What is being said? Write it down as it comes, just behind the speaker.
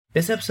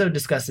This episode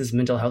discusses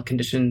mental health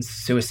conditions,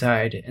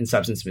 suicide, and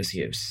substance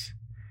misuse.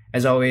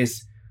 As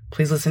always,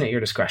 please listen at your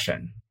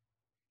discretion.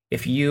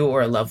 If you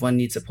or a loved one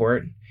need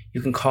support,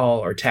 you can call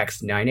or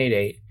text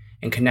 988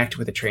 and connect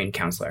with a trained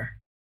counselor.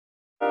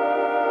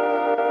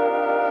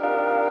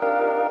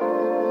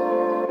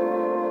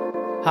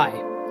 Hi,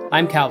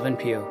 I'm Calvin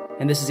Pugh,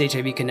 and this is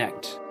HIV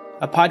Connect,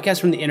 a podcast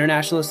from the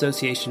International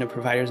Association of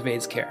Providers of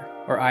AIDS Care,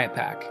 or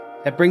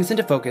IAPAC, that brings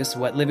into focus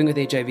what living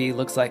with HIV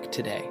looks like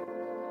today.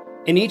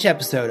 In each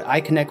episode, I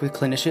connect with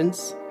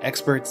clinicians,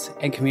 experts,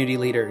 and community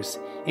leaders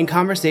in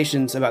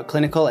conversations about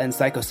clinical and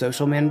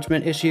psychosocial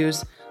management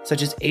issues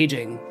such as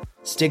aging,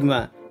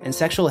 stigma, and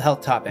sexual health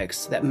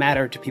topics that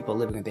matter to people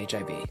living with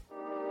HIV.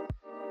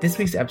 This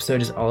week's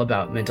episode is all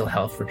about mental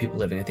health for people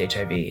living with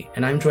HIV,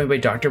 and I'm joined by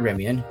Dr.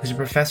 Remian, who's a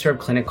professor of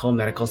clinical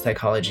medical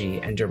psychology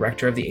and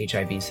director of the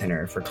HIV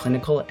Center for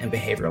Clinical and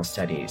Behavioral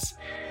Studies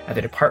at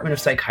the Department of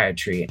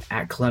Psychiatry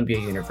at Columbia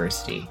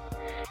University,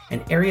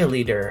 an area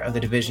leader of the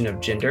Division of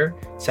Gender,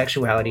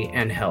 Sexuality,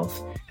 and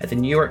Health at the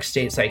New York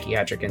State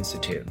Psychiatric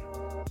Institute.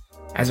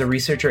 As a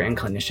researcher and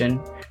clinician,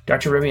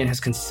 Dr. Remian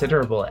has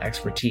considerable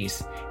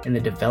expertise in the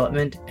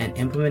development and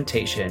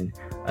implementation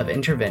of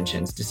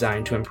interventions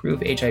designed to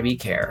improve HIV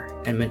care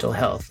and mental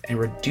health and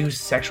reduce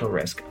sexual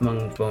risk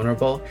among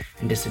vulnerable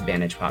and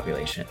disadvantaged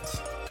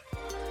populations.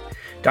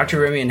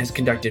 Dr. Remian has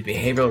conducted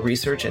behavioral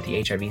research at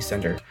the HIV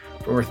Center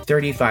for over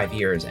 35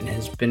 years and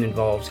has been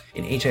involved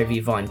in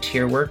HIV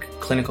volunteer work,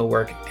 clinical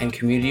work, and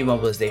community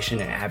mobilization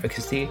and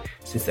advocacy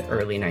since the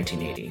early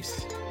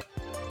 1980s.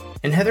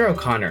 And Heather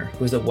O'Connor,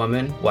 who is a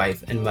woman,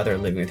 wife, and mother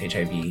living with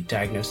HIV,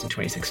 diagnosed in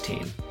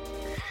 2016.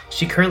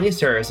 She currently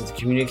serves as a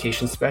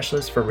communications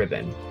specialist for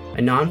Ribbon,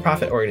 a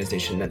nonprofit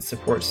organization that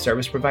supports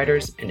service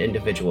providers and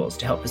individuals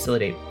to help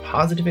facilitate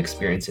positive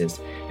experiences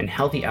and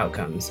healthy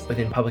outcomes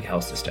within public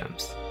health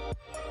systems.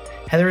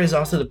 Heather is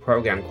also the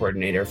program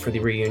coordinator for the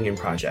Reunion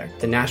Project,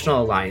 the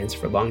National Alliance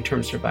for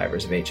Long-Term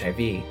Survivors of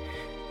HIV.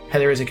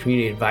 Heather is a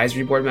community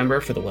advisory board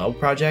member for the Well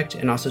Project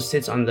and also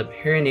sits on the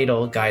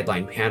Perinatal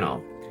Guideline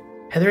Panel.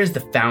 Heather is the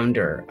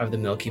founder of the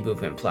Milky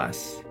Movement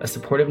Plus, a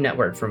supportive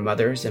network for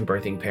mothers and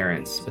birthing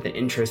parents with an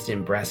interest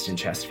in breast and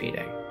chest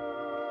feeding.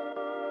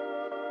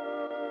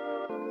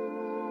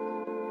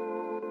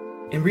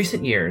 In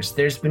recent years,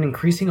 there's been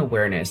increasing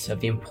awareness of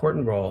the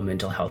important role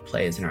mental health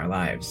plays in our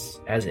lives,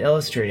 as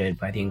illustrated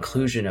by the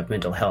inclusion of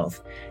mental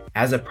health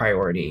as a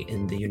priority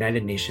in the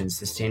United Nations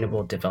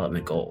Sustainable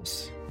Development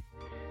Goals.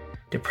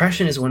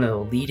 Depression is one of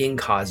the leading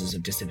causes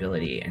of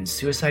disability, and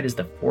suicide is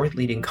the fourth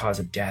leading cause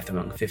of death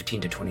among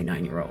 15 to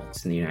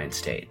 29-year-olds in the United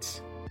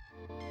States.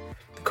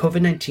 The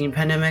COVID-19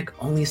 pandemic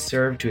only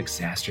served to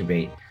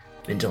exacerbate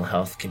mental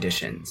health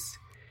conditions,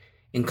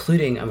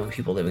 including among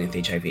people living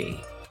with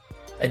HIV.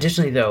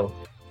 Additionally, though,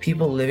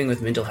 people living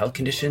with mental health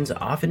conditions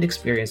often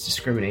experience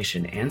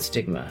discrimination and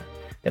stigma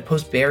that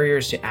pose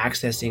barriers to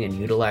accessing and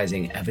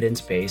utilizing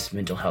evidence-based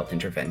mental health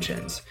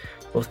interventions,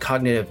 both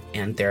cognitive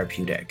and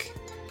therapeutic.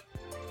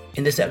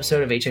 In this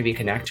episode of HIV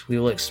Connect, we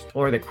will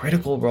explore the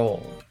critical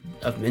role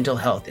of mental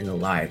health in the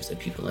lives of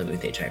people living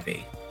with HIV.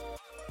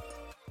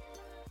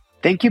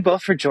 Thank you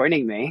both for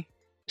joining me.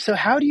 So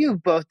how do you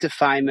both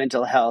define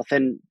mental health?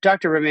 And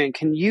Dr. Remian,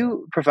 can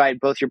you provide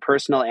both your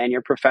personal and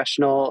your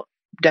professional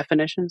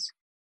definitions?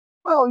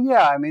 Well,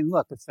 yeah. I mean,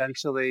 look,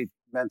 essentially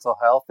mental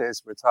health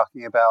is we're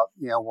talking about,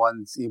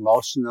 one's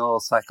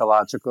emotional,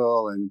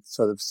 psychological, and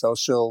sort of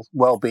social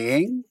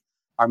well-being.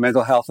 Our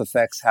mental health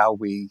affects how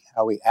we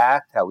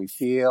act, how we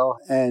feel,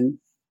 and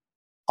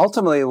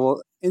ultimately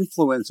will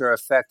influence or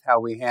affect how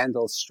we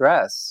handle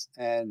stress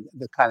and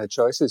the kind of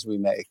choices we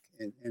make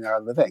in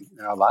our living,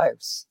 in our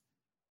lives.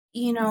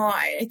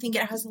 I think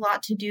it has a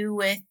lot to do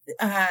with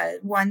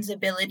one's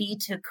ability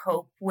to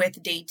cope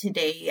with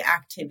day-to-day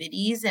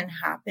activities and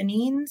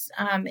happenings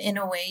in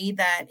a way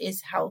that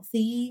is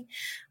healthy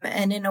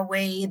and in a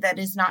way that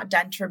is not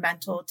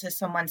detrimental to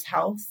someone's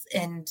health.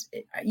 And,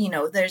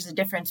 there's a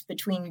difference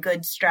between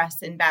good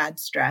stress and bad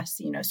stress,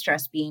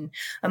 stress being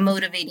a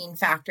motivating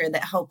factor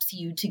that helps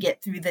you to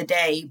get through the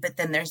day. But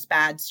then there's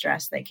bad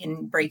stress that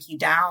can break you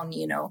down,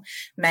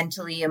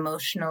 mentally,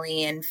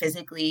 emotionally, and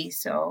physically.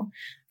 So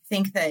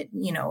think that,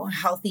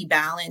 healthy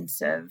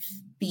balance of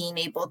being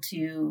able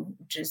to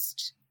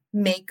just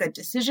make good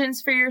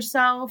decisions for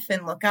yourself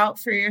and look out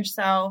for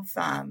yourself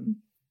and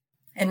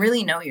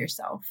really know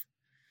yourself.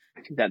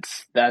 I think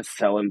that's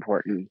so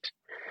important.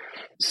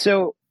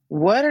 So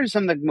what are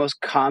some of the most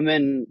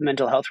common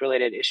mental health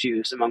related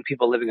issues among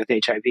people living with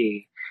HIV?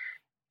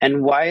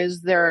 And why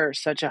is there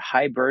such a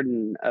high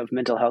burden of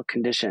mental health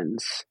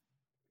conditions?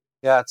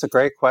 Yeah, it's a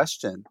great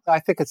question.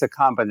 I think it's a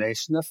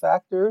combination of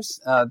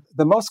factors.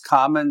 The most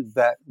common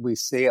that we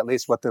see, at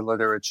least what the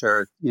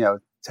literature,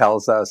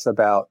 tells us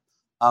about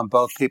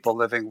both people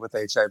living with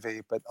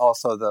HIV, but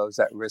also those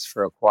at risk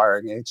for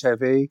acquiring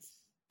HIV,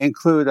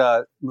 include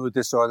mood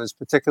disorders,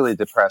 particularly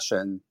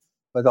depression,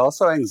 but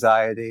also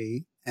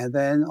anxiety, and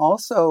then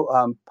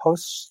also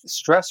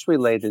post-stress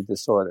related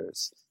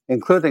disorders,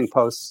 including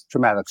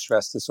post-traumatic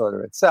stress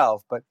disorder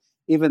itself, but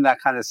even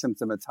that kind of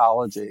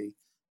symptomatology.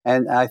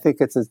 And I think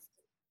it's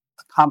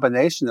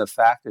combination of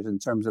factors in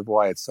terms of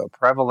why it's so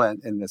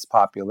prevalent in this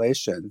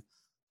population.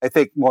 I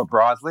think more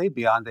broadly,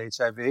 beyond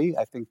HIV,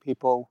 I think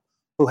people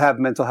who have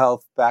mental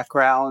health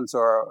backgrounds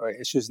or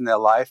issues in their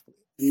life,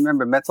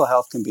 remember, mental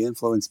health can be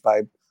influenced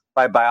by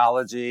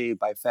biology,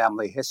 by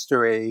family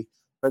history,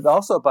 but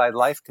also by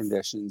life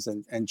conditions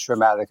and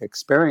traumatic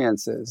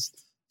experiences.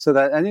 So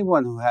that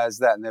anyone who has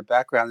that in their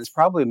background is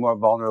probably more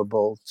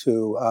vulnerable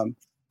to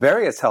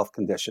various health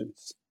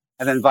conditions.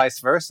 And then vice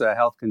versa,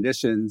 health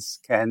conditions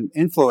can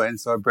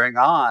influence or bring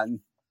on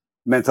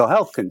mental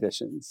health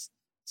conditions.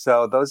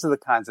 So those are the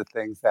kinds of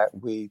things that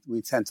we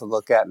tend to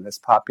look at in this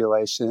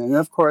population. And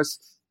of course,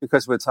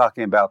 because we're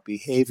talking about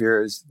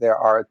behaviors, there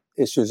are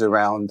issues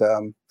around,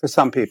 for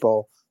some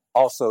people,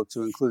 also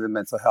to include in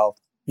mental health,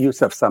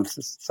 use of some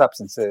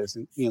substances,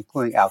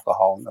 including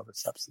alcohol and other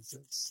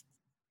substances.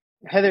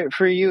 Heather,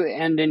 for you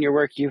and in your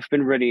work, you've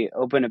been really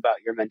open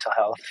about your mental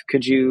health.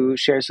 Could you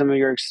share some of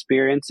your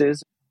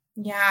experiences?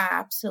 Yeah,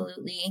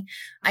 absolutely.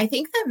 I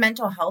think that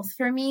mental health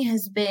for me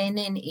has been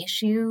an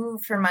issue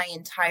for my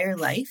entire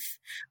life,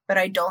 but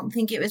I don't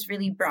think it was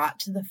really brought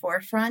to the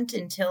forefront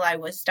until I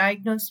was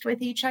diagnosed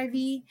with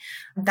HIV.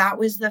 That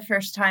was the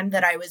first time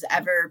that I was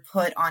ever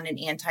put on an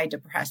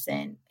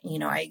antidepressant.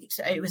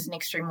 It was an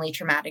extremely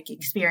traumatic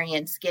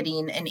experience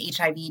getting an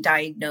HIV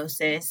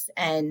diagnosis,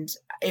 and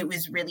it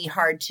was really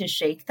hard to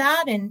shake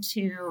that and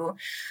to,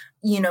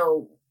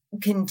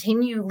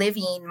 continue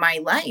living my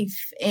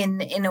life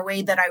in a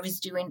way that I was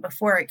doing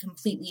before. It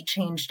completely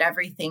changed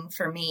everything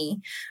for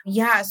me.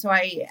 Yeah, so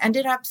I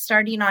ended up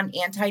starting on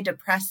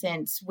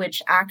antidepressants,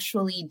 which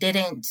actually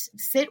didn't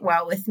sit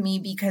well with me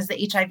because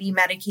the HIV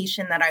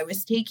medication that I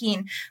was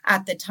taking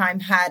at the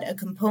time had a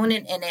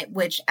component in it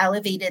which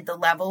elevated the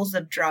levels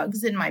of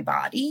drugs in my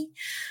body.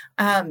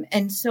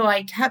 And so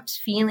I kept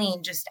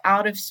feeling just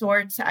out of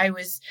sorts. I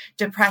was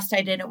depressed.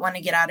 I didn't want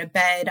to get out of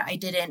bed. I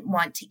didn't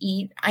want to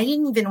eat. I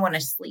didn't even want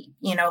to sleep.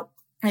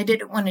 I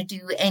didn't want to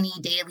do any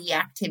daily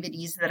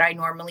activities that I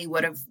normally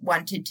would have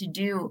wanted to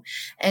do.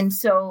 And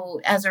so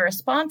as a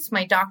response,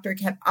 my doctor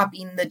kept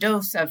upping the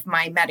dose of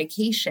my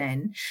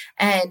medication.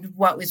 And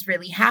what was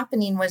really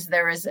happening was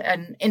there was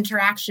an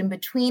interaction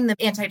between the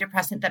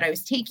antidepressant that I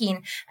was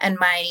taking and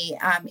my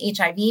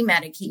HIV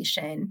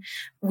medication,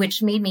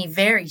 which made me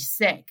very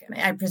sick.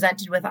 I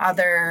presented with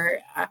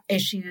other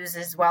issues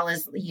as well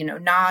as,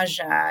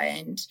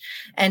 nausea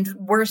and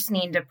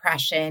worsening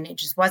depression. It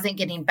just wasn't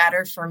getting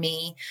better for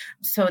me.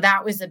 So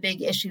that was a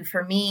big issue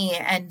for me.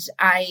 And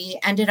I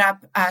ended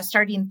up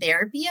starting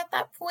therapy at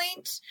that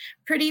point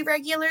pretty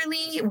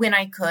regularly when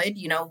I could.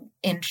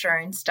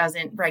 Insurance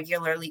doesn't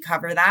regularly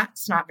cover that.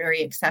 It's not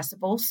very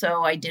accessible.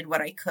 So I did what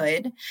I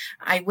could.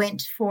 I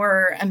went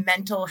for a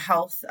mental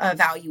health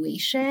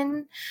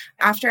evaluation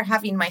after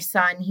having my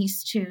son.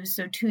 He's 2,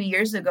 so 2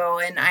 years ago.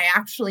 And I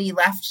actually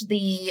left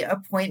the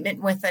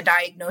appointment with a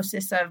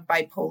diagnosis of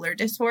bipolar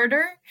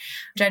disorder,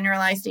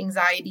 generalized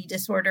anxiety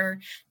disorder,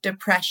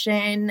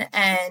 depression,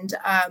 and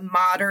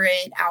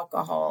moderate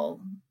alcohol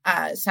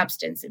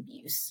substance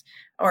abuse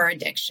or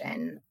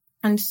addiction.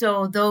 And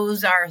so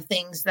those are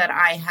things that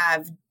I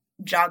have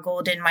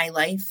juggled in my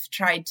life,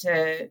 tried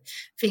to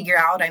figure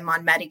out. I'm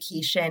on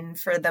medication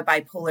for the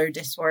bipolar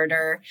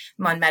disorder.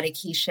 I'm on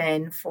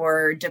medication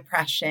for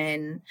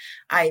depression.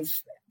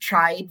 I've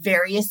tried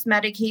various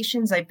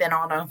medications. I've been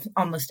on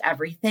almost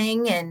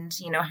everything and,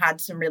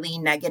 had some really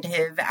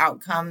negative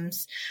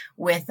outcomes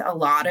with a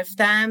lot of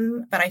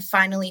them. But I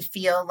finally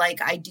feel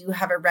like I do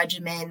have a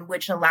regimen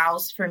which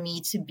allows for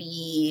me to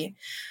be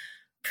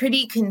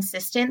pretty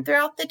consistent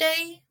throughout the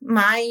day.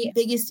 My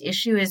biggest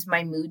issue is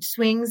my mood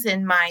swings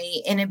and my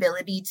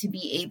inability to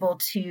be able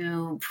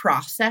to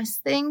process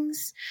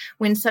things.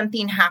 When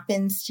something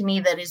happens to me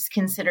that is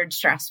considered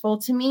stressful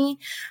to me,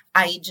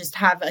 I just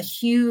have a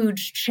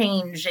huge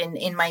change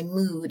in my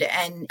mood,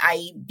 and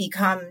I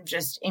become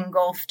just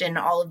engulfed in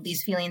all of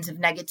these feelings of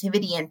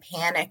negativity and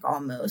panic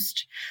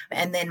almost.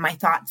 And then my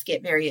thoughts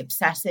get very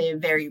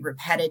obsessive, very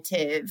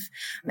repetitive,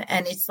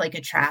 and it's like a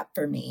trap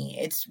for me.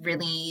 It's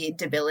really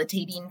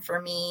debilitating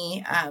for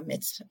me.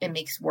 It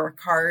makes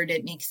work hard.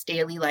 It makes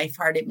daily life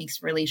hard. It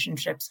makes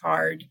relationships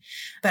hard.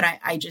 But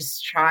I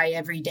just try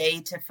every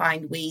day to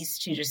find ways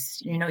to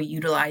just,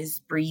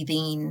 utilize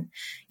breathing,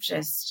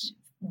 just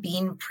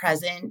being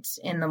present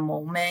in the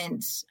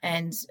moment,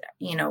 and,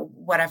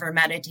 whatever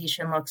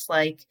meditation looks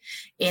like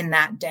in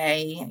that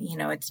day.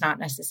 It's not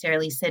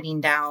necessarily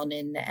sitting down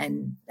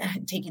and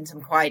taking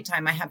some quiet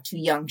time. I have 2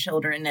 young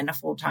children and a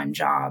full-time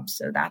job,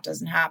 so that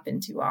doesn't happen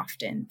too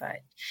often.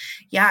 But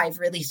yeah, I've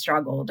really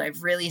struggled,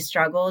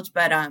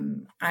 but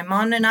I'm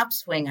on an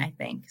upswing, I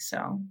think.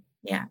 So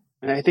yeah.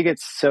 And I think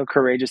it's so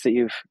courageous that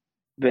you've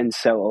been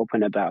so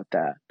open about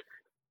that.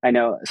 I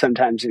know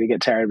sometimes we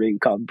get tired of being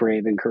called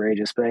brave and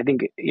courageous, but I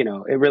think,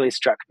 it really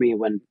struck me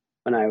when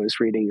I was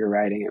reading your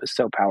writing. It was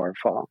so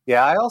powerful.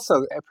 Yeah, I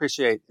also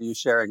appreciate you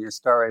sharing your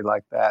story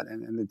like that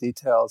and the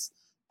details.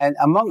 And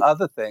among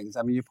other things,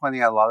 you're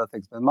pointing out a lot of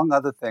things, but among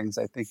other things,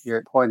 I think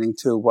you're pointing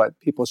to what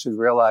people should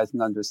realize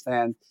and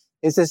understand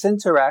is this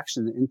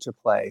interaction,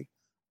 interplay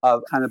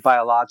of kind of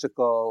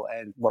biological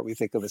and what we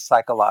think of as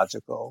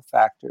psychological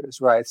factors,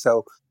 right?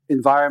 So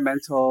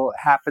environmental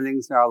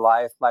happenings in our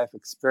life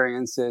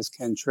experiences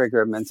can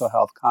trigger mental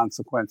health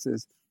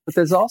consequences. But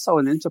there's also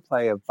an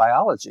interplay of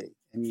biology.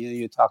 And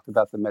you talked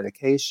about the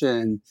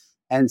medication.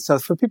 And so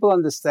for people to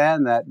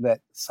understand that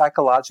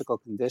psychological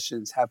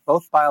conditions have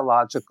both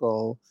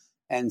biological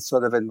and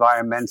sort of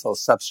environmental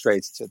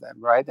substrates to them,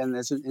 right? And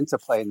there's an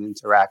interplay and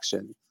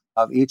interaction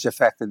of each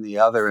affecting the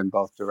other in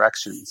both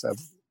directions of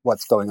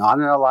what's going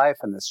on in our life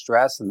and the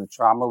stress and the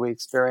trauma we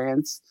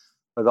experience,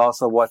 but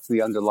also what's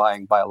the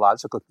underlying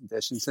biological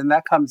conditions. And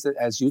that comes,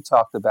 as you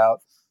talked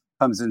about,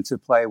 comes into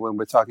play when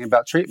we're talking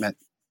about treatment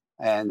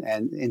and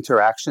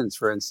interactions,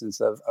 for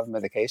instance, of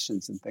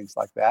medications and things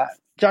like that.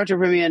 Dr.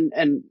 Remy,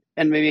 and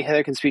maybe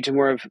Heather can speak to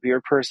more of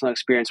your personal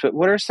experience, but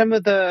what are some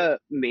of the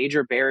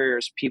major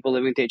barriers people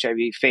living with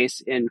HIV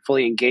face in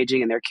fully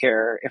engaging in their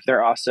care if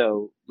they're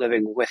also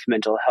living with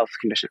mental health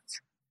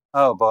conditions?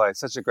 Oh boy,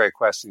 such a great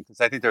question,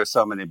 because I think there are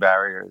so many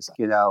barriers,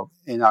 in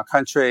our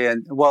country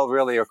and, well,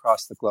 really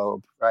across the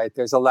globe, right?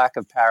 There's a lack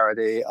of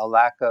parity, a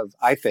lack of,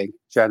 I think,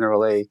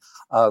 generally,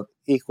 of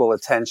equal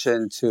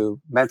attention to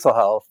mental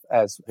health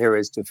as there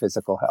is to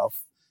physical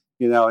health.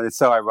 And it's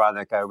so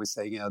ironic. I always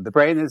say, the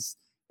brain is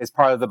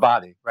part of the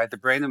body, right? The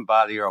brain and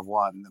body are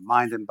one, the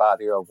mind and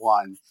body are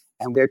one,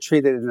 and they're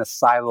treated in a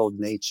siloed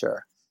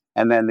nature.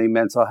 And then the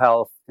mental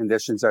health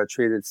conditions are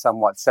treated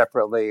somewhat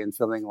separately and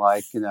feeling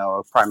like,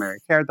 a primary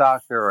care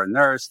doctor or a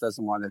nurse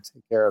doesn't want to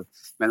take care of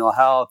mental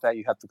health, that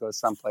you have to go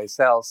someplace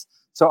else.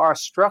 So our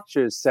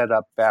structures set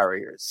up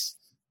barriers,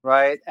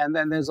 right? And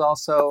then there's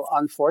also,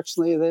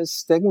 unfortunately, there's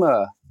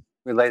stigma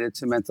related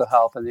to mental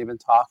health and even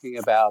talking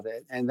about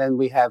it. And then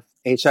we have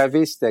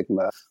HIV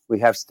stigma. We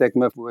have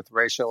stigma with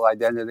racial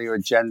identity or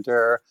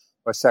gender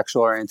or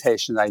sexual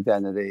orientation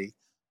identity.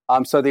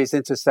 So these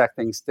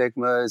intersecting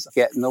stigmas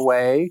get in the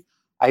way.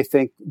 I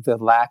think the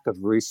lack of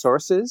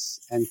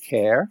resources and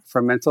care for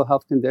mental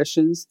health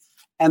conditions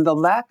and the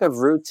lack of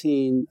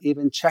routine,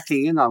 even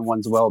checking in on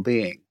one's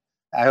well-being.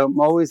 I'm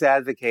always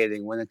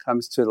advocating when it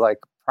comes to like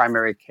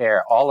primary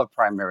care, all of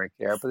primary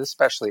care, but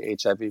especially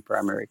HIV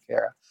primary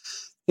care.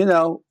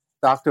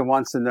 Doctor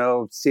wants to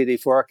know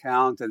CD4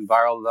 count and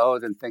viral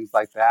load and things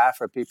like that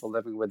for people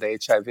living with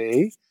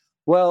HIV.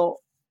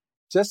 Well,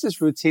 just as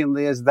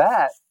routinely as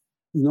that,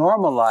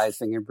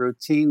 normalizing and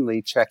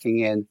routinely checking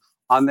in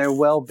on their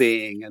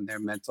well-being and their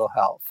mental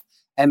health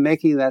and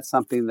making that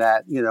something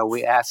that,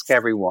 we ask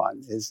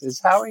everyone is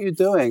how are you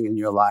doing in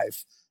your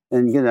life?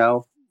 And,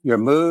 your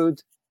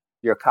mood,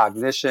 your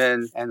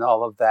cognition, and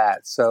all of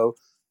that. So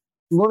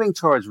moving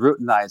towards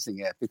routinizing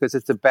it, because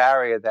it's a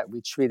barrier that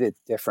we treat it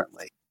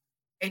differently.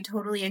 I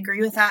totally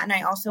agree with that. And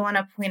I also want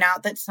to point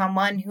out that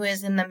someone who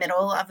is in the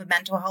middle of a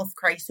mental health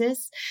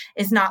crisis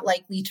is not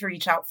likely to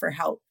reach out for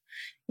help.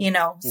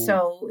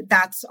 So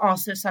that's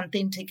also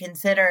something to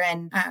consider.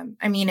 And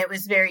it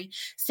was very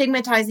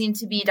stigmatizing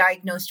to be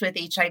diagnosed with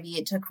HIV.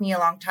 It took me a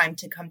long time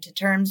to come to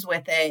terms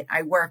with it.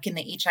 I work in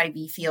the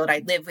HIV field.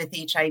 I live with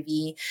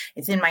HIV.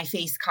 It's in my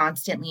face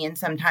constantly. And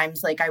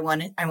sometimes I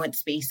want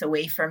space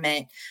away from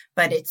it,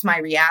 but it's my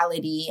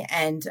reality.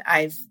 And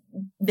I've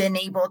been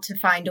able to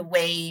find a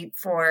way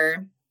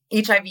for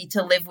HIV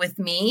to live with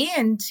me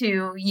and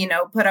to,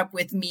 put up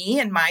with me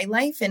and my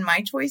life and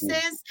my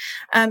choices.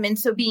 And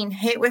so being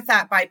hit with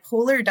that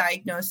bipolar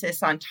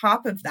diagnosis on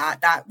top of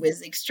that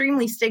was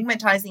extremely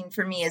stigmatizing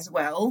for me as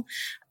well.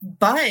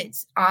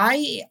 But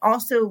I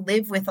also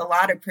live with a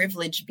lot of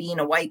privilege being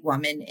a white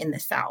woman in the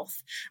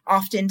South.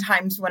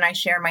 Oftentimes when I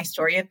share my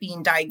story of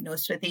being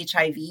diagnosed with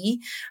HIV,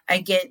 I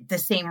get the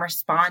same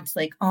response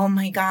like, oh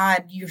my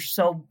God, you're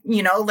so,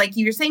 like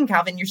you were saying,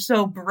 Calvin, you're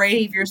so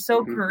brave. You're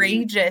so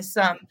courageous.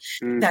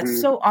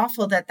 That's so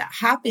awful that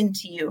happened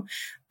to you.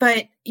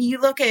 But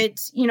you look at,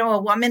 a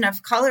woman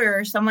of color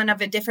or someone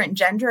of a different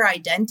gender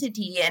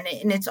identity,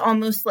 and it's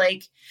almost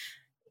like,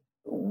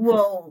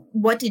 well,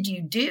 what did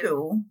you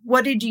do?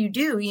 What did you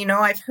do?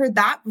 I've heard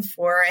that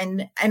before.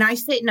 And I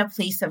sit in a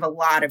place of a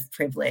lot of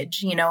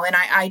privilege, and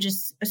I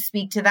just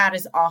speak to that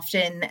as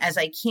often as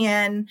I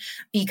can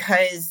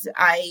because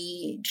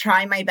I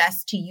try my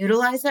best to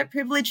utilize that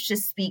privilege to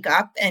speak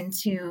up and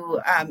to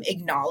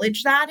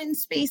acknowledge that in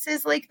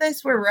spaces like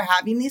this where we're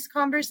having these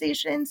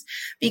conversations,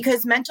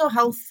 because mental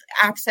health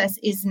access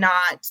is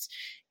not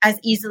as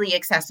easily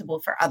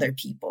accessible for other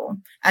people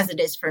as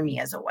it is for me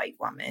as a white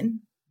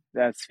woman.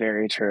 That's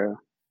very true.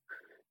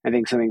 I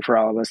think something for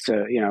all of us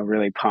to,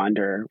 really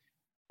ponder.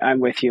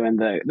 I'm with you in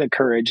the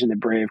courage and the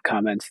brave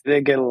comments.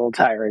 They get a little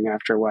tiring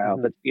after a while,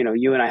 but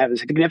you and I have a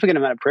significant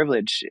amount of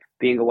privilege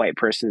being a white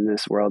person in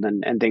this world,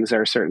 and things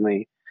are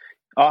certainly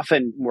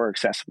often more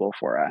accessible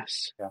for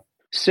us. Yeah.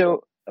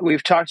 So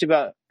we've talked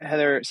about,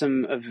 Heather,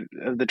 some of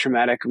the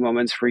traumatic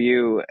moments for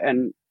you,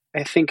 and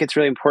I think it's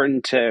really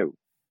important to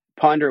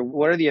ponder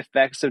what are the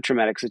effects of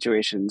traumatic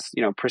situations,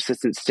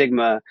 persistent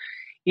stigma,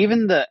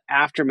 even the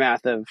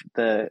aftermath of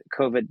the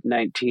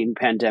COVID-19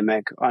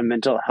 pandemic on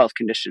mental health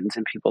conditions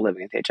in people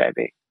living with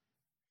HIV.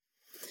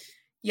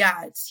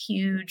 Yeah, it's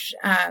huge.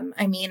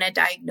 I mean, a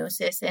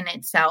diagnosis in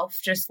itself,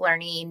 just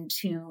learning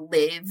to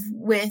live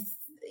with,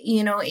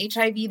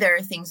 HIV, there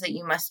are things that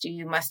you must do.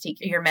 You must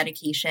take your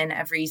medication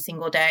every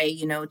single day,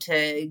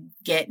 to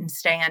get and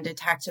stay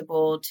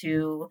undetectable,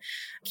 to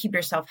keep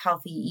yourself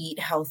healthy, eat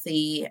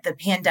healthy. The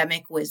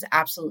pandemic was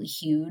absolutely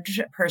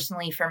huge.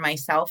 Personally, for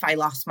myself, I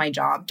lost my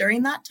job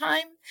during that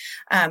time.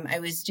 I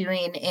was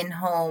doing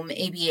in-home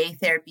ABA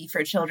therapy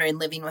for children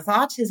living with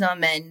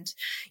autism, and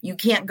you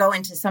can't go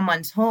into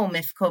someone's home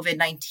if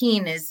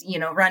COVID-19 is,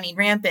 running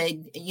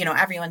rampant,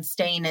 everyone's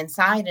staying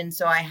inside. And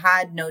so I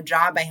had no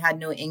job, I had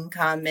no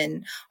income,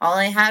 and all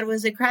I had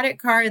was a credit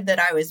card that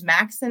I was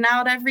maxing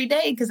out every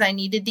day because I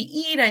needed to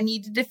eat, I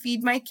needed to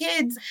feed my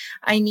kids,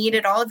 I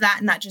needed all of that.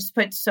 And that just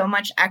put so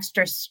much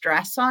extra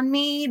stress on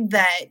me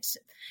that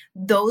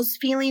those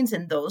feelings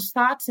and those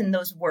thoughts and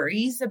those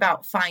worries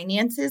about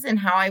finances and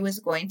how I was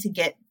going to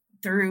get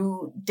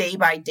through day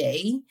by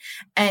day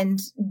and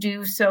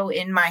do so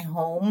in my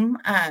home.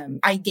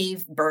 I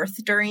gave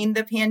birth during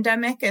the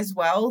pandemic as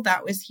well.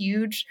 That was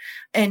huge.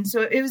 And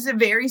so it was a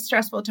very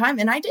stressful time.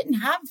 And I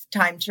didn't have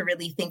time to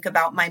really think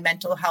about my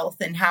mental health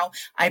and how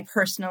I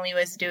personally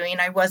was doing.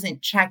 I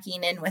wasn't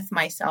checking in with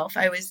myself.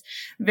 I was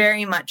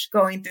very much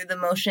going through the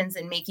motions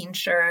and making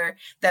sure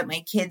that my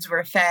kids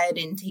were fed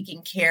and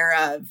taken care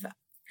of.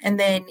 And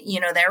then,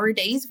 there were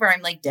days where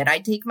I'm like, did I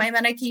take my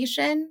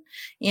medication?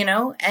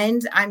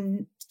 And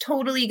I'm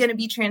totally going to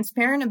be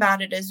transparent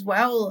about it as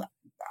well.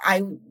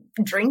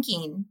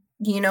 Drinking,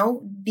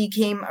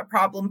 became a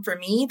problem for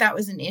me. That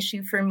was an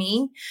issue for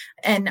me.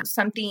 And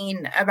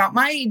something about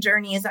my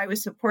journey is I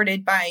was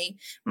supported by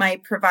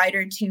my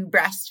provider to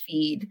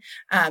breastfeed.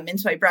 And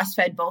so I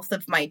breastfed both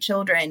of my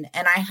children,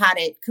 and I had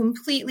it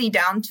completely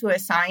down to a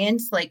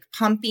science, like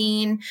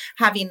pumping,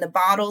 having the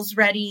bottles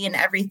ready and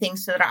everything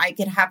so that I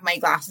could have my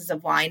glasses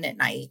of wine at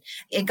night.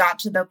 It got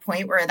to the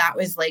point where that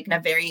was like a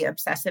very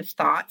obsessive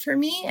thought for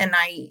me. And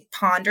I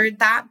pondered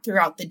that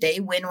throughout the day.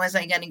 When was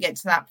I going to get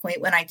to that point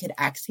when I could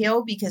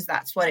exhale? Because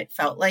that's what it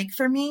felt like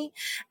for me.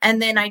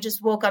 And then I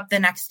just woke up the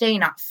next day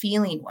not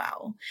feeling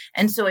well.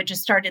 And so it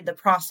just started the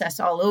process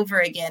all over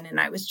again. And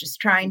I was just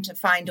trying to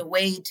find a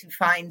way to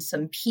find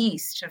some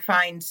peace, to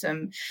find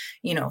some,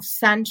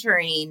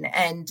 centering.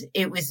 And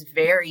it was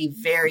very,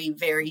 very,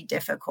 very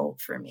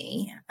difficult for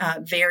me,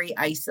 very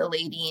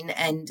isolating,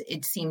 and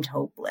it seemed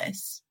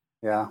hopeless.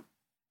 Yeah.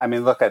 I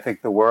mean, look, I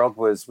think the world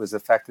was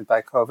affected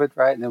by COVID,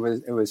 right? And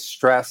it was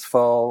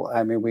stressful.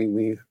 I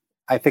mean,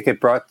 I think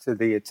it brought to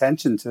the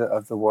attention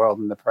of the world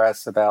and the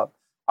press about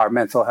our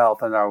mental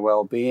health and our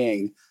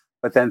well-being.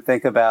 But then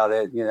think about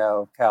it,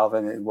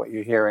 Calvin, and what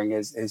you're hearing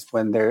is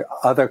when there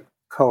are other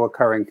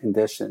co-occurring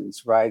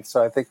conditions, right?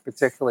 So I think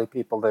particularly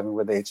people living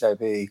with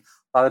HIV, a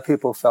lot of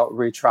people felt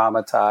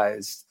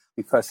re-traumatized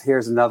because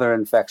here's another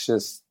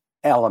infectious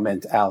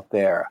element out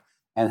there.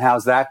 And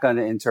how's that going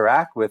to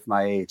interact with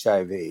my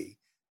HIV?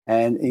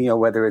 And,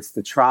 whether it's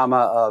the trauma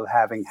of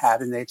having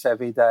had an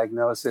HIV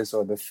diagnosis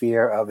or the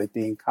fear of it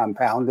being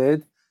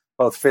compounded,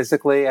 both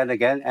physically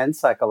and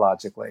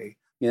psychologically,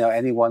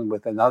 anyone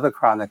with another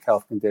chronic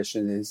health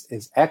condition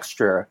is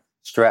extra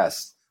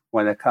stressed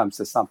when it comes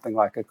to something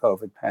like a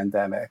COVID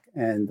pandemic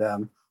and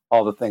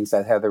all the things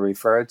that Heather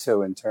referred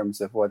to in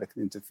terms of what it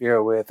can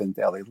interfere with in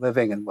daily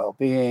living and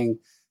well-being,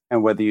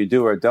 and whether you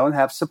do or don't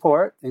have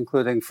support,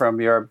 including from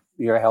your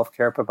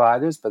healthcare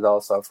providers, but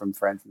also from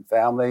friends and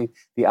family.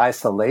 The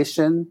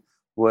isolation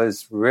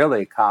was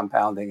really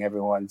compounding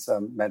everyone's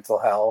mental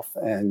health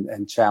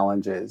and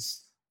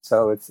challenges.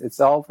 So it's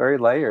all very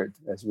layered,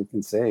 as we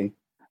can see.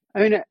 I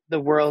mean, the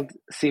world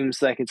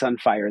seems like it's on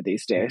fire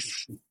these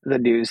days. The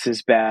news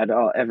is bad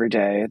every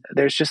day.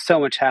 There's just so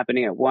much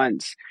happening at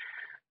once.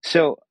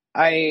 So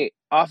I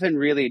often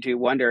really do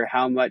wonder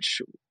how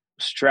much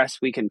stress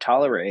we can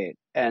tolerate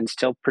and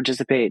still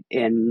participate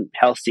in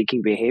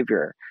health-seeking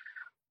behavior.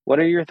 What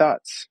are your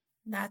thoughts?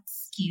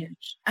 That's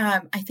huge.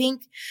 I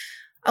think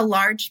a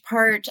large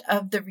part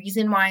of the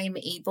reason why I'm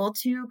able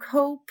to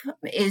cope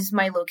is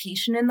my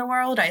location in the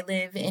world. I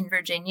live in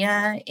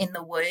Virginia, in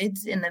the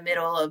woods, in the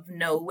middle of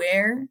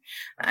nowhere.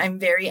 I'm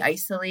very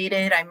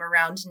isolated. I'm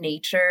around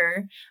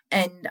nature,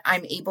 and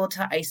I'm able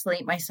to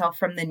isolate myself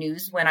from the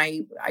news when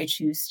I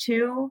choose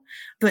to.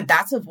 But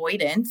that's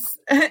avoidance.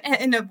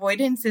 And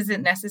avoidance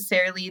isn't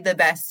necessarily the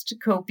best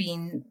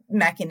coping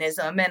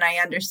mechanism. And I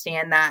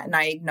understand that and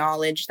I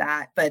acknowledge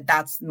that. But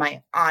that's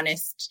my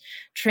honest,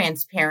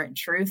 transparent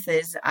truth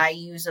is I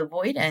use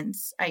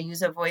avoidance. I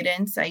use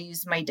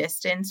my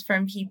distance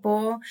from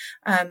people.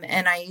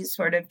 And I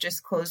sort of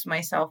just close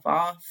myself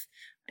off.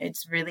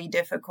 It's really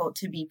difficult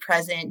to be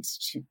present,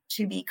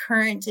 to be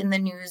current in the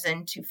news,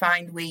 and to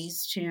find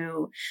ways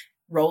to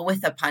roll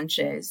with the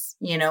punches,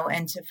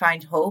 and to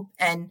find hope.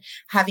 And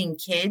having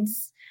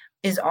kids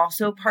is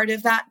also part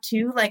of that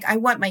too. Like, I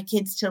want my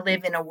kids to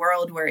live in a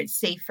world where it's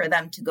safe for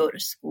them to go to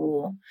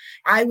school.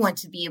 I want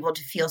to be able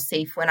to feel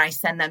safe when I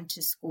send them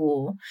to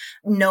school,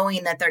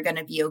 knowing that they're going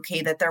to be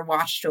okay, that they're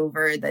watched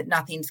over, that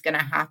nothing's going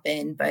to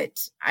happen.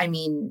 But I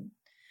mean,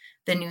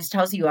 the news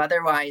tells you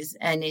otherwise.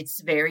 And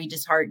it's very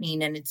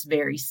disheartening and it's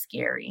very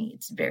scary.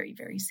 It's very,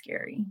 very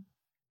scary.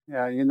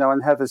 Yeah,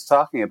 and Heather's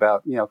talking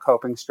about,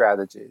 coping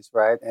strategies,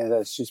 right? And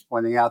as she's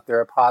pointing out, there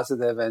are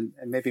positive and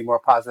maybe more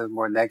positive,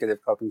 more negative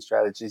coping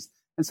strategies.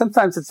 And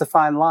sometimes it's a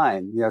fine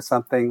line,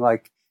 something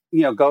like,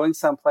 going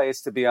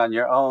someplace to be on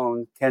your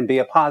own can be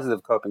a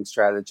positive coping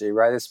strategy,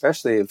 right?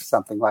 Especially if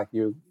something like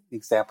the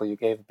example you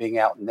gave of being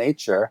out in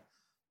nature.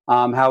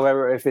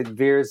 However, if it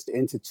veers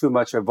into too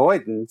much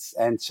avoidance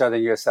and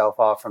shutting yourself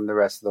off from the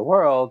rest of the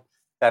world,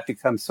 that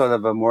becomes sort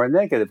of a more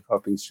negative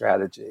coping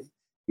strategy.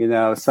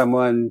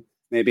 Someone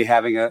maybe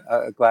having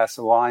a glass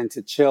of wine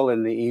to chill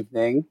in the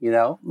evening,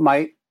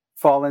 might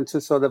fall into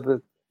sort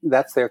of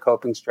that's their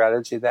coping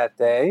strategy that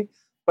day.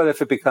 But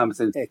if it becomes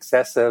an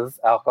excessive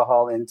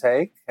alcohol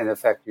intake, can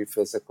affect you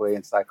physically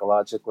and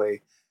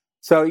psychologically.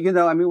 So,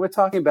 we're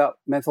talking about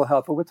mental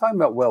health, but we're talking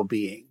about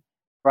well-being,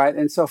 right?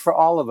 And so for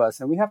all of us,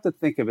 and we have to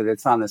think of it,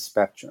 it's on a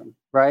spectrum,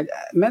 right?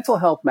 Mental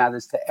health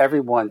matters to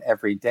everyone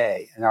every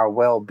day, and our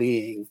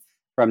well-being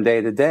from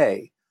day to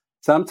day.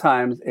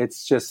 Sometimes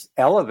it's just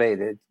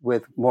elevated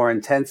with more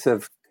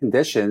intensive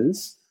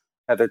conditions.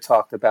 Heather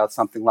talked about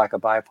something like a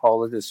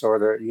bipolar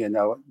disorder,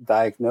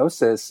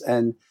 diagnosis.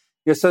 And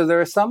so there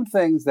are some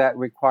things that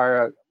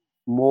require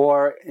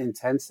more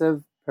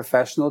intensive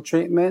professional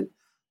treatment.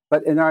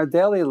 But in our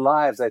daily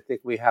lives, I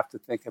think we have to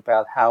think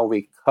about how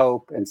we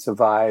cope and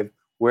survive,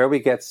 where we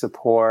get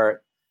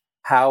support,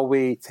 how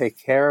we take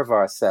care of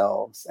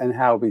ourselves, and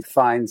how we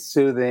find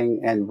soothing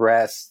and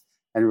rest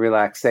and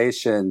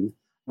relaxation.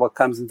 What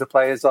comes into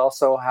play is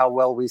also how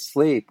well we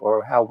sleep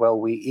or how well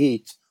we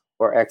eat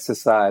or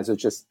exercise or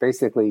just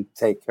basically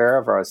take care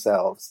of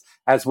ourselves,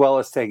 as well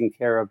as taking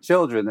care of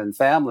children and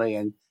family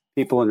and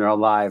people in our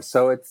lives.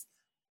 So it's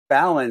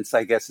balance,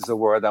 I guess, is a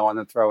word I want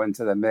to throw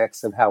into the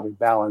mix of how we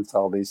balance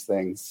all these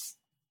things.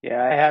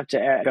 Yeah, I have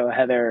to echo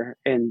Heather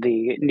in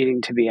the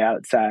needing to be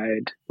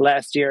outside.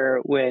 Last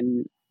year,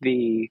 when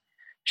the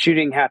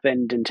shooting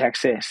happened in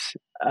Texas,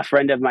 a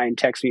friend of mine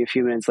texted me a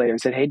few minutes later and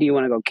said, "Hey, do you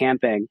want to go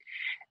camping?"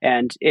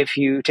 And if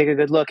you take a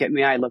good look at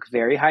me, I look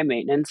very high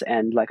maintenance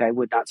and like I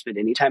would not spend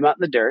any time out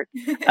in the dirt.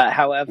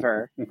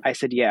 However, I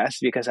said yes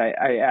because I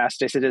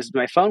asked, I said, "Does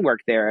my phone work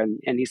there?" And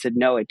he said,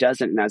 "No, it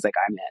doesn't." And I was like,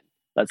 "I'm in.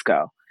 Let's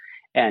go."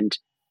 And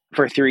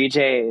for 3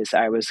 days,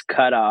 I was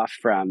cut off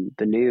from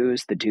the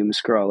news, the doom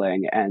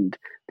scrolling, and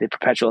the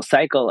perpetual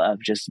cycle of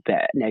just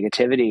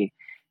negativity.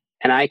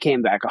 And I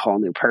came back a whole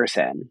new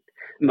person.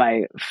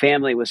 My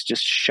family was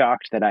just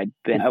shocked that I'd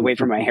been away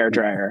from my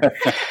hairdryer.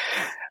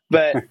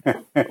 But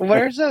what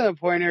are some of the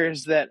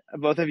pointers that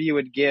both of you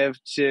would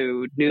give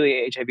to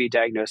newly HIV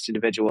diagnosed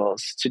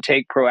individuals to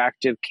take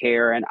proactive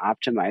care and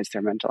optimize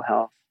their mental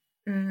health?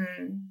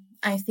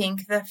 I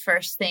think the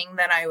first thing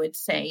that I would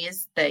say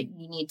is that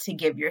you need to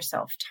give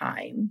yourself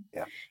time.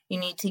 Yeah. You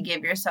need to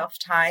give yourself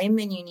time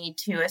and you need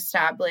to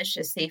establish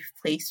a safe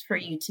place for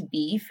you to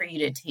be, for you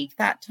to take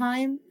that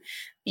time,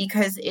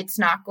 because it's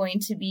not going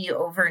to be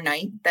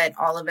overnight that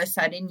all of a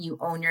sudden you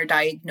own your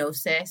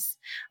diagnosis.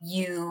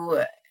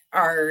 You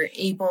are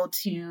able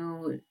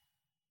to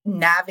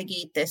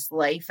navigate this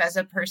life as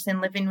a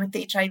person living with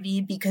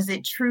HIV, because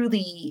it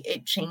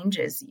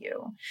changes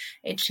you.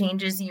 It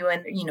changes you.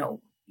 And,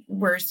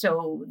 we're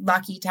so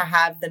lucky to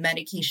have the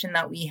medication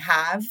that we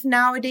have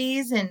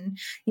nowadays. And,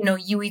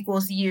 U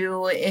equals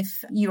U.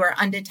 If you are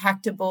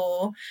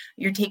undetectable,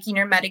 you're taking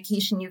your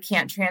medication, you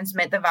can't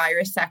transmit the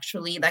virus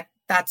sexually.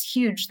 That's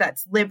huge.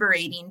 That's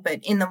liberating.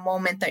 But in the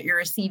moment that you're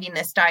receiving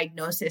this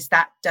diagnosis,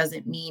 that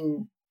doesn't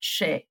mean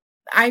shit.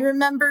 I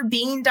remember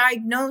being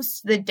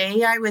diagnosed the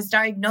day I was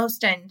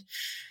diagnosed and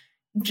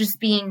just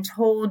being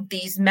told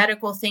these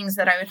medical things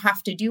that I would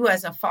have to do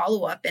as a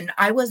follow-up. And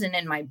I wasn't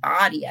in my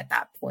body at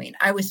that point.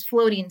 I was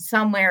floating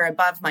somewhere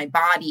above my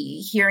body,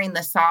 hearing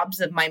the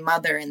sobs of my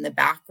mother in the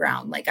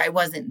background. Like I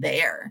wasn't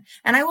there.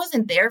 And I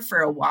wasn't there for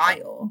a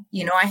while.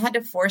 I had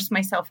to force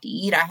myself to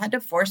eat. I had to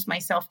force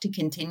myself to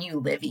continue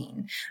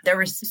living. There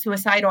was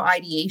suicidal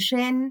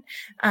ideation.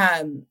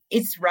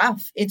 It's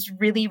rough. It's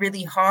really,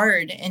 really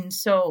hard. And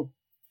so,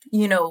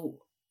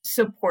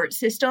 support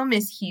system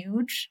is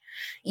huge.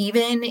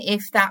 Even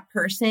if that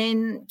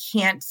person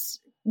can't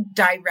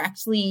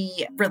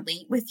directly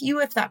relate with you,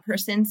 if that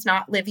person's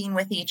not living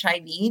with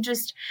HIV,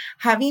 just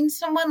having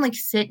someone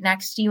sit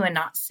next to you and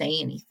not say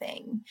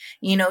anything,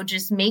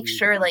 just make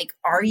sure,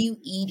 are you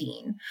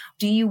eating?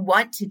 Do you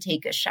want to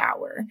take a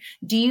shower?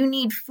 Do you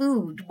need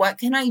food? What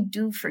can I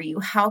do for you?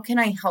 How can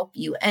I help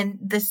you? And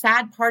the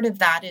sad part of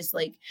that is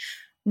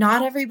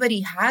not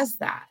everybody has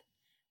that.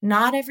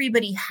 Not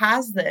everybody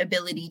has the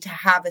ability to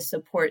have a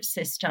support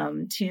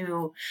system,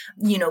 to,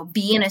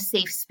 be in a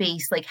safe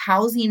space.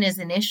 Housing is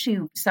an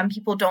issue. Some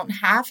people don't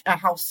have a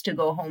house to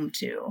go home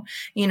to.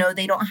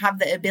 They don't have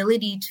the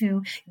ability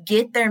to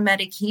get their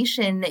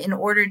medication in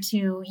order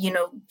to,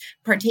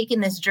 partake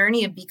in this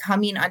journey of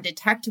becoming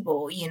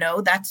undetectable.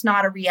 That's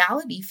not a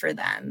reality for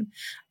them.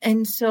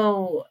 And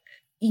so,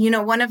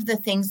 one of the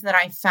things that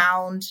I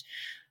found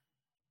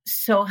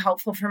so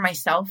helpful for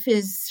myself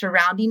is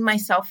surrounding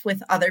myself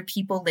with other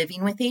people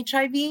living with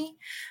HIV,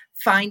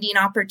 finding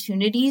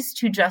opportunities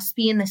to just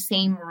be in the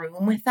same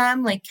room with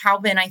them. Like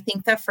Calvin, I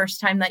think the first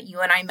time that you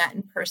and I met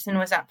in person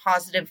was at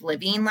Positive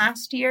Living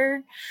last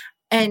year.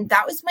 And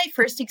that was my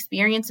first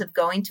experience of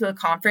going to a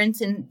conference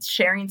and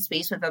sharing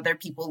space with other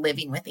people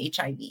living with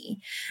HIV.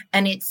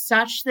 And it's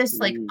such this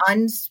like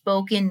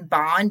unspoken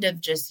bond of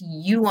just,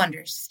 you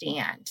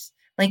understand,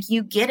 like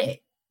you get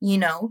it.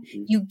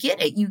 You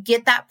get it. You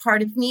get that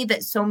part of me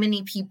that so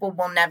many people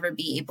will never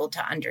be able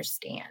to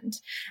understand.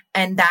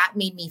 And that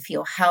made me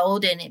feel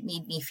held, and it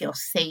made me feel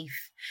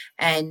safe.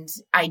 And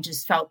I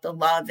just felt the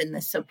love and the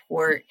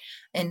support.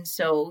 And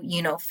so,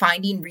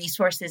 finding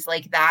resources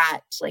like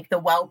that, like the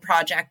Well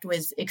Project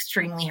was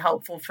extremely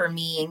helpful for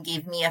me and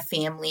gave me a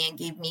family and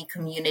gave me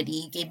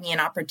community, gave me an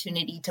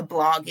opportunity to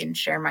blog and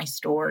share my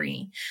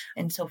story.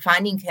 And so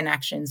finding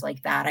connections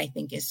like that, I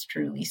think, is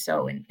truly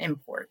so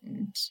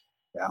important.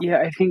 Yeah,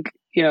 I think,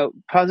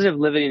 Positive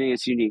Living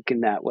is unique in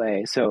that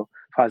way. So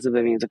Positive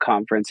Living is a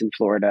conference in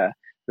Florida,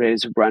 but it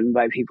is run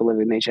by people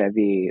living with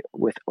HIV,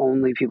 with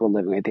only people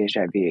living with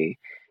HIV.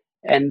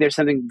 And there's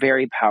something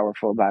very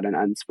powerful about an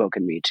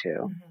unspoken Me Too.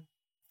 Mm-hmm.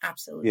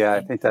 Absolutely. Yeah,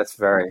 I think that's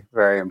very,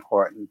 very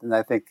important. And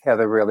I think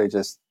Heather really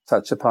just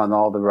touched upon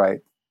all the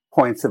right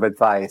points of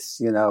advice.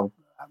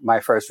 My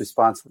first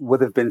response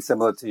would have been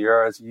similar to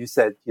yours. You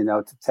said,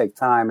 to take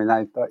time. And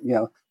I thought,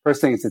 first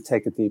thing is to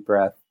take a deep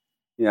breath.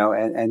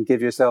 And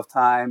give yourself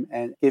time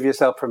and give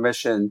yourself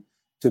permission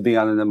to be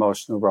on an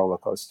emotional roller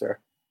coaster,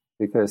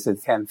 because it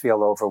can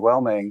feel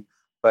overwhelming.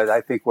 But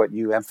I think what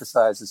you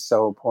emphasize is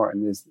so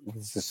important is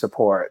the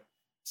support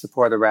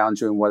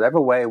around you in whatever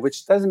way,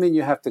 which doesn't mean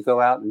you have to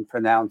go out and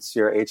pronounce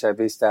your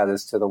HIV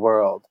status to the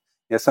world.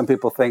 Some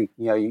people think,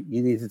 you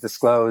need to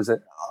disclose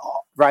it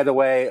right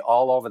away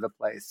all over the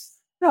place.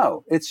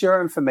 No, it's your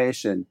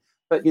information.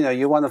 But,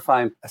 you want to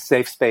find a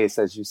safe space,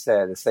 as you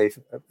said, a safe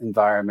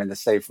environment, a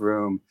safe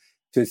room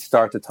to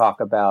start to talk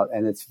about.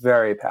 And it's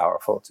very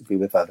powerful to be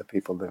with other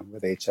people living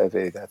with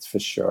HIV. That's for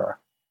sure.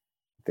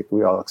 I think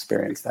we all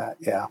experience that.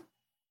 Yeah.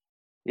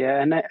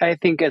 Yeah. And I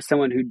think as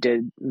someone who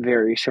did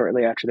very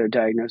shortly after their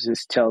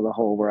diagnosis tell the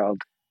whole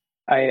world,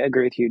 I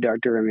agree with you,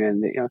 Dr.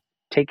 Ramian, that,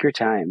 take your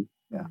time.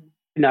 Yeah.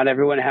 Not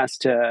everyone has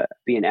to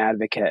be an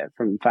advocate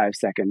from 5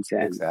 seconds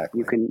in. Exactly.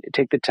 You can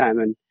take the time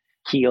and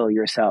heal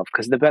yourself,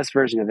 because the best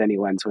version of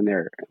anyone's when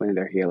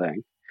they're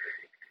healing.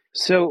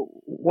 So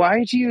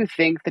why do you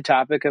think the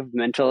topic of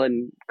mental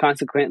and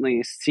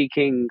consequently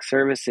seeking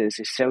services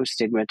is so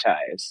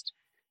stigmatized?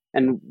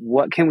 And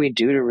what can we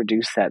do to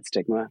reduce that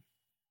stigma?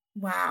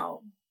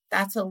 Wow,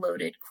 that's a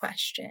loaded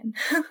question.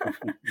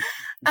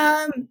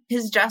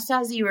 Because just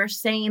as you were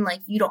saying,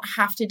 like, you don't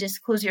have to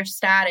disclose your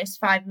status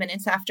 5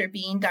 minutes after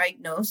being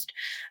diagnosed.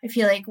 I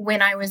feel like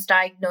when I was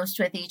diagnosed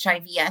with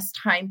HIV, as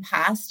time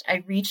passed,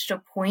 I reached a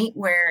point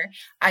where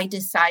I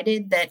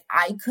decided that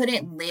I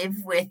couldn't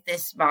live with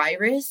this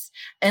virus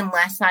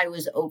unless I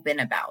was open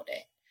about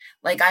it.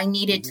 Like, I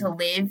needed to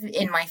live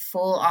in my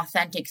full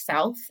authentic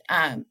self.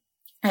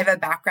 I have a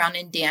background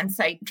in dance.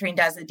 I trained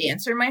as a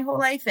dancer my whole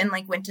life and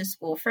went to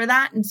school for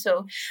that. And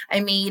so I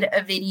made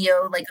a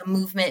video, like a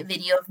movement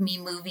video of me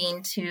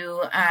moving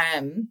to,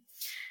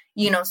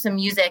 some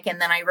music. And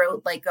then I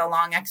wrote a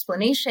long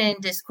explanation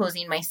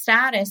disclosing my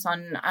status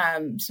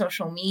on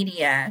social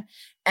media.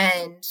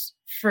 And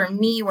for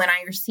me, when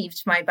I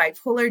received my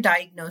bipolar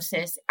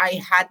diagnosis,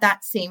 I had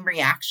that same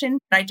reaction.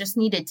 I just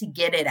needed to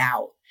get it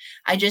out.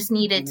 I just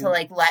needed to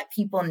let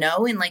people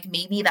know. And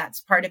maybe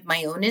that's part of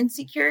my own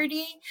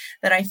insecurity,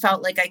 that I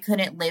felt like I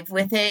couldn't live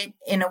with it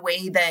in a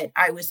way that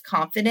I was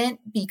confident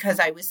because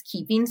I was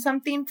keeping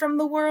something from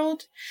the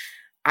world.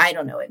 I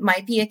don't know. It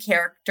might be a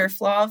character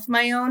flaw of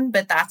my own,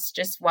 but that's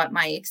just what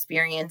my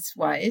experience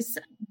was.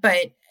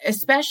 But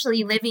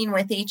especially living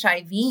with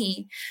HIV,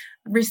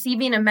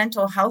 receiving a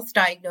mental health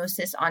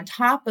diagnosis on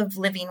top of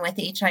living with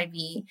HIV,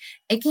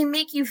 it can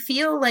make you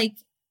feel like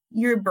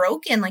you're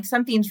broken, like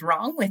something's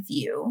wrong with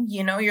you.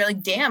 You're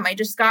like, damn, I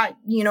just got,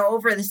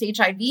 over this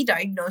HIV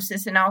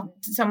diagnosis. And now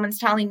someone's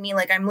telling me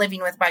I'm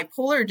living with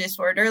bipolar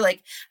disorder.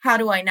 How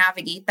do I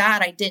navigate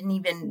that? I didn't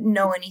even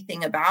know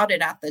anything about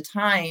it at the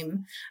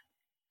time.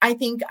 I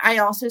think I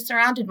also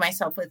surrounded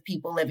myself with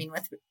people living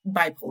with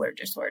bipolar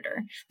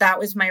disorder. That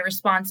was my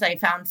response. I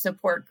found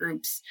support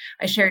groups.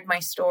 I shared my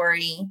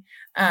story.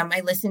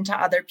 I listened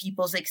to other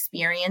people's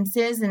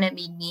experiences, and it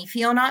made me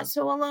feel not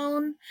so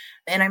alone.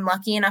 And I'm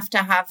lucky enough to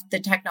have the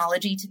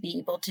technology to be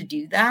able to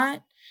do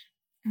that.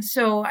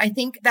 So I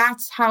think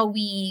that's how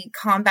we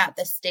combat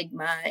the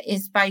stigma,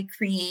 is by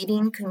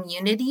creating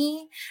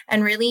community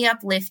and really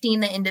uplifting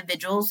the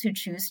individuals who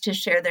choose to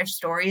share their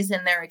stories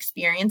and their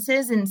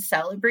experiences, and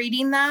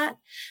celebrating that,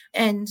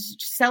 and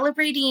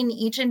celebrating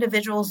each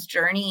individual's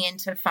journey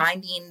into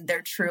finding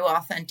their true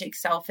authentic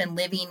self and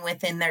living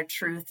within their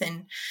truth.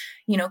 And,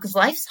 because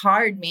life's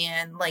hard,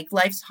 man.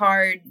 Life's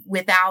hard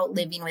without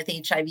living with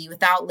HIV,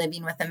 without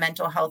living with a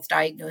mental health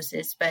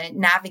diagnosis, but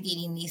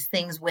navigating these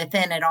things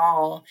within it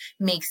all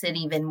makes it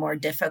even more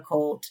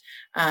difficult.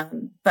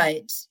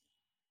 But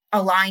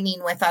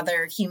aligning with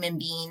other human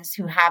beings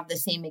who have the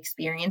same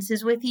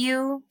experiences with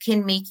you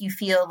can make you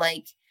feel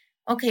like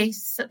okay,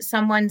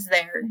 someone's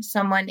there.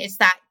 It's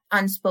that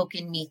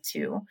unspoken me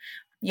too.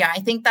 Yeah, I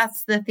think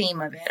that's the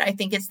theme of it. I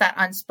think it's that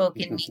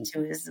unspoken me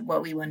too is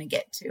what we want to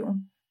get to.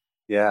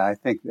 Yeah, I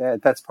think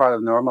that's part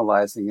of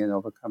normalizing and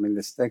overcoming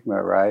the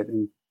stigma, right?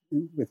 And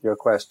with your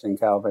question,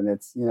 Calvin,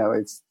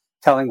 it's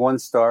telling one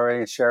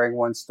story, sharing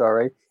one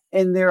story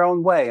in their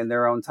own way, in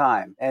their own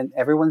time. And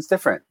everyone's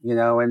different,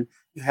 and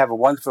you have a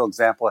wonderful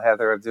example,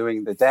 Heather, of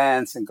doing the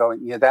dance and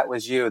going, that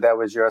was you, that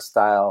was your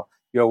style,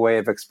 your way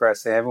of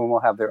expressing. Everyone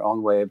will have their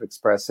own way of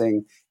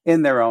expressing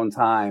in their own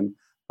time.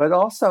 But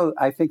also,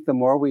 I think the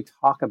more we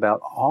talk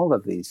about all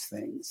of these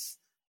things,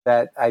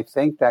 that I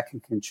think that can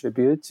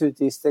contribute to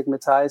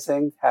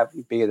destigmatizing,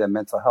 be it a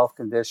mental health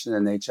condition,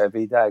 an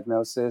HIV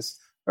diagnosis,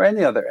 or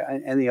any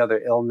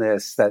other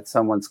illness that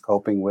someone's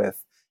coping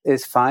with,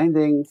 is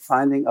finding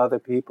other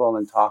people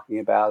and talking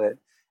about it.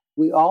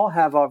 We all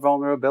have our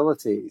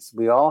vulnerabilities.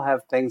 We all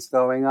have things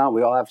going on.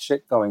 We all have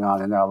shit going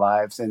on in our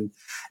lives. And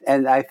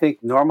I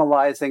think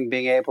normalizing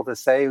being able to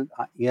say,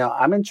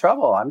 I'm in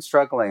trouble. I'm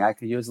struggling. I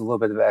could use a little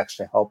bit of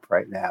extra help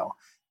right now.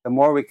 The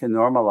more we can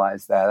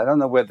normalize that. I don't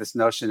know where this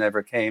notion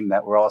ever came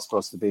that we're all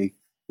supposed to be,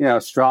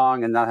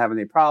 strong and not have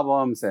any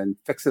problems and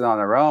fix it on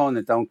our own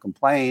and don't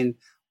complain.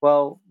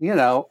 Well, we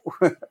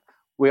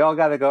all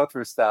got to go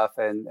through stuff.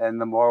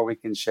 And the more we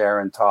can share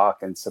and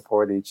talk and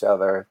support each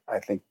other, I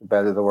think the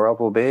better the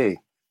world will be.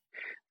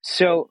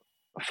 So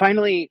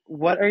finally,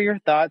 what are your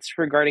thoughts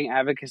regarding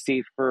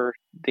advocacy for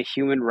the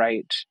human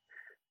right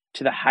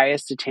to the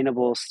highest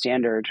attainable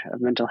standard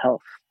of mental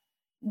health?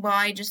 Well,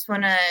 I just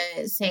want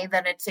to say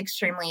that it's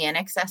extremely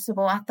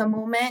inaccessible at the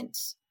moment.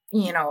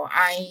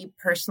 I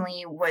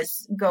personally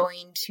was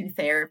going to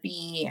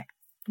therapy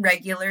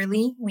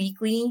regularly,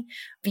 weekly,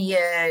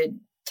 via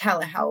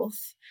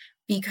telehealth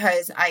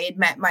because I had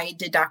met my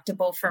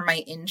deductible for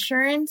my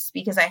insurance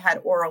because I had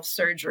oral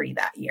surgery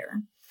that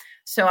year.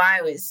 So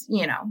I was,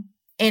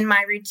 in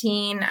my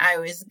routine. I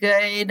was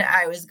good.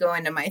 I was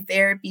going to my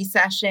therapy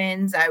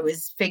sessions. I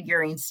was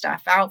figuring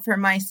stuff out for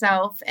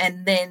myself.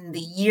 And then the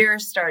year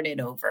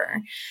started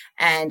over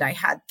and I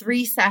had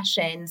 3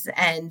 sessions.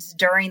 And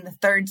during the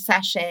 3rd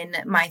session,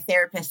 my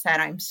therapist said,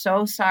 "I'm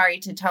so sorry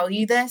to tell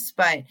you this,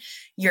 but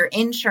your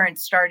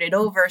insurance started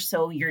over.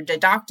 So your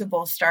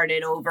deductible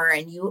started over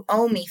and you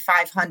owe me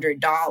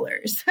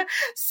 $500.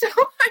 So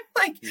I'm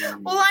like,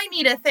 well, I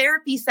need a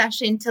therapy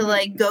session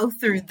to go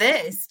through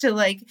this, to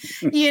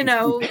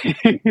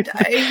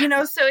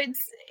so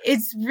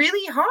it's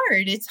really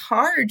hard. It's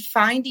hard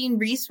finding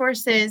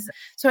resources.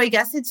 So I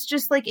guess it's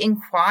just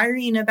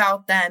inquiring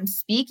about them,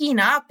 speaking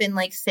up and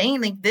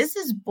saying this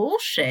is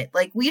bullshit.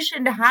 We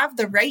should have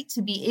the right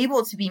to be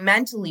able to be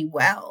mentally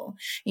well,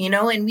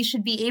 and we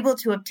should be able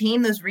to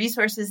obtain those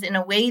resources in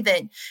a way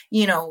that,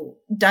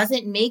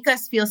 doesn't make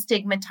us feel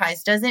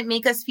stigmatized, doesn't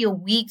make us feel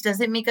weak,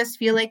 doesn't make us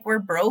feel like we're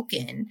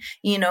broken,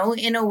 in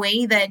a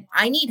way that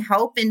I need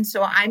help. And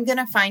so I'm going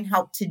to find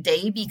help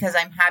today because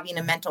I'm having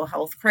a mental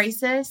health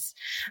crisis.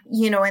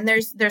 And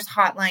there's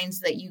hotlines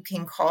that you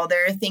can call.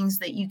 There are things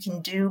that you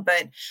can do,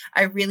 but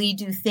I really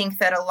do think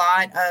that a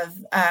lot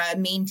of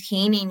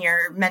maintaining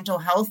your mental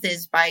health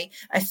is by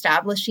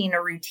establishing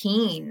a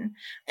routine.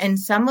 And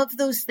some of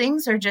those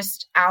things are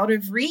just out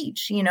of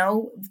reach.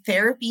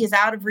 Therapy is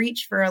out of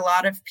reach for a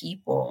lot of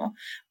people.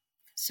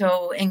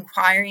 So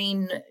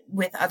inquiring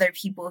with other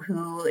people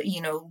who,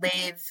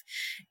 live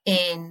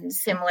in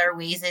similar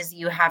ways as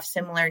you, have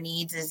similar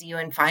needs as you,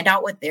 and find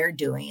out what they're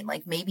doing.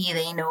 Maybe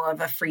they know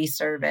of a free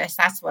service.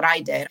 That's what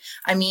I did.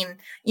 I mean,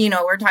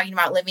 we're talking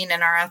about living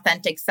in our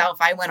authentic self.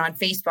 I went on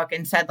Facebook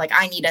and said,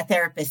 I need a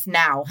therapist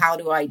now. How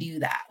do I do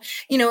that?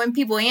 And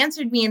people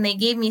answered me and they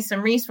gave me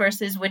some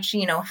resources, which,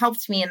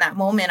 helped me in that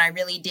moment.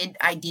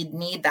 I did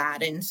need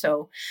that. And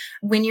so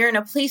when you're in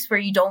a place where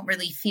you don't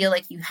really feel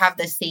like you have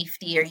the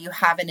safety or you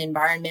have an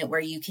environment where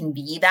you can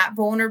be that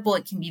vulnerable,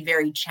 it can be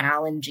very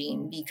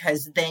challenging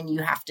because then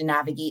you have to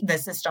navigate the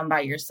system by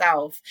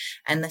yourself.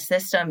 And the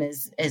system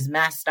is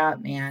messed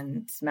up,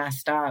 man. It's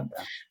messed up.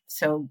 Yeah.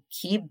 So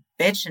keep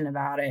bitching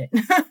about it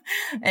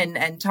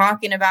and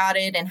talking about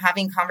it and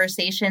having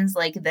conversations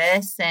like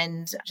this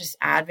and just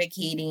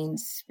advocating,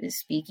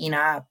 speaking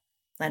up,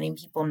 letting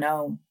people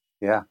know.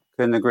 Yeah,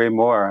 couldn't agree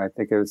more. I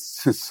think it was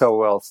so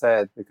well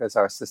said because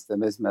our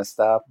system is messed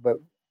up. But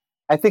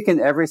I think in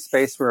every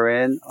space we're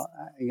in,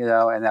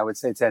 and I would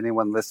say to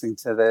anyone listening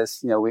to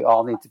this, we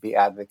all need to be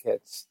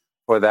advocates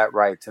for that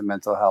right to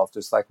mental health.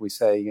 Just like we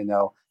say,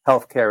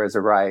 healthcare is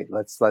a right.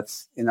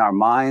 Let's in our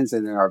minds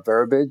and in our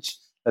verbiage,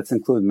 let's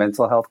include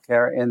mental health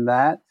care in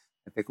that.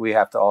 I think we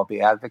have to all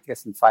be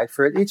advocates and fight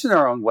for it, each in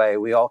our own way.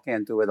 We all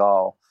can't do it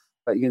all.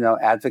 But,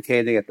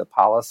 advocating at the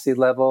policy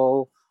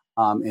level,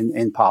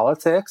 in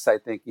politics, I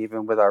think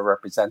even with our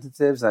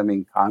representatives,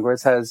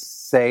 Congress has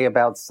say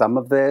about some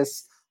of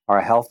this,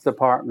 our health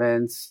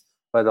departments,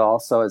 but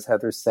also, as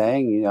Heather's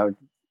saying,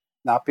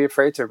 not be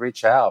afraid to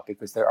reach out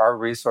because there are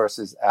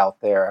resources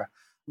out there.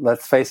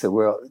 Let's face it,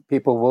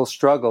 people will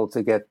struggle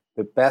to get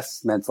the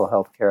best mental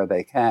health care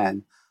they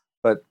can,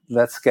 but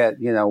let's get,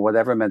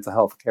 whatever mental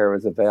health care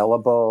is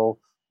available,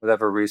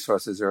 whatever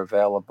resources are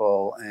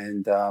available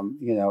and,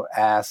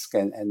 ask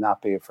and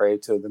not be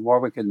afraid to. The more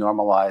we can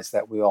normalize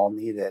that we all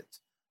need it,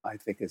 I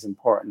think is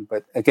important.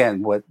 But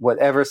again,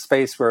 whatever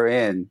space we're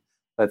in,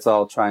 let's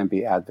all try and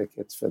be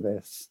advocates for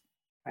this.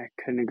 I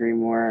couldn't agree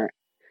more.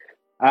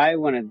 I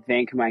want to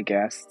thank my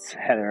guests,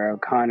 Heather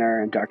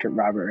O'Connor and Dr.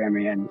 Robert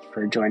Ramian,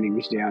 for joining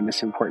me today on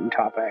this important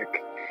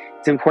topic.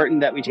 It's important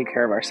that we take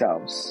care of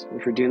ourselves.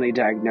 If you're newly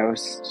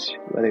diagnosed,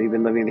 whether you've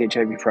been living with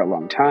HIV for a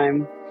long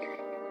time,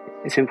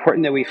 it's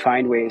important that we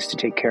find ways to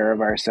take care of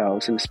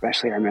ourselves and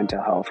especially our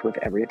mental health with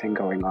everything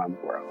going on in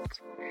the world.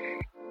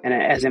 And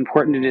as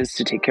important it is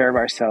to take care of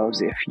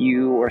ourselves, if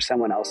you or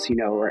someone else you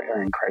know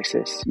are in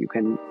crisis, you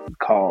can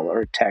call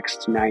or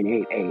text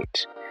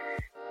 988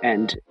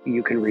 and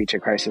you can reach a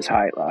crisis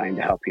hotline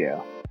to help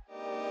you.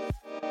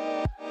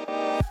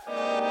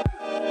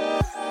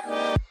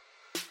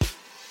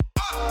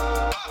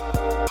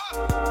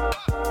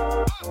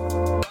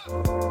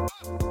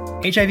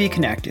 HIV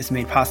Connect is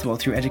made possible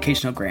through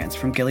educational grants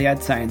from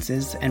Gilead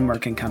Sciences and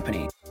Merck &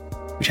 Company,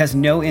 which has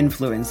no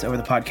influence over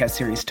the podcast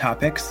series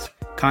topics,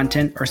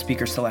 content, or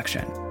speaker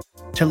selection.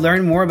 To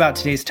learn more about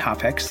today's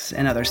topics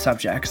and other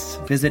subjects,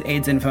 visit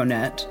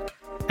AIDS-InfoNet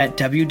at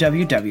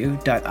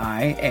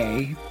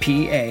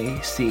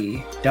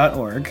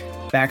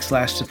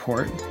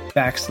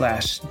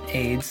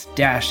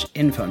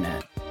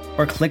www.iapac.org/support/AIDS-InfoNet,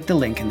 or click the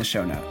link in the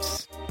show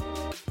notes.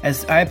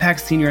 As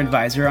IAPAC's Senior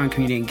Advisor on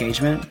Community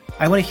Engagement,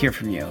 I want to hear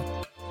from you.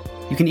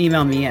 You can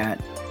email me at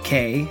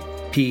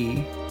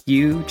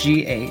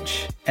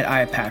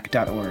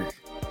kpugh@iapac.org.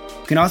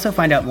 You can also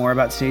find out more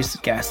about today's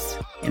guests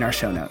in our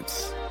show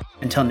notes.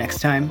 Until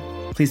next time,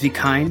 please be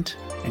kind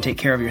and take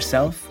care of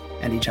yourself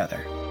and each other.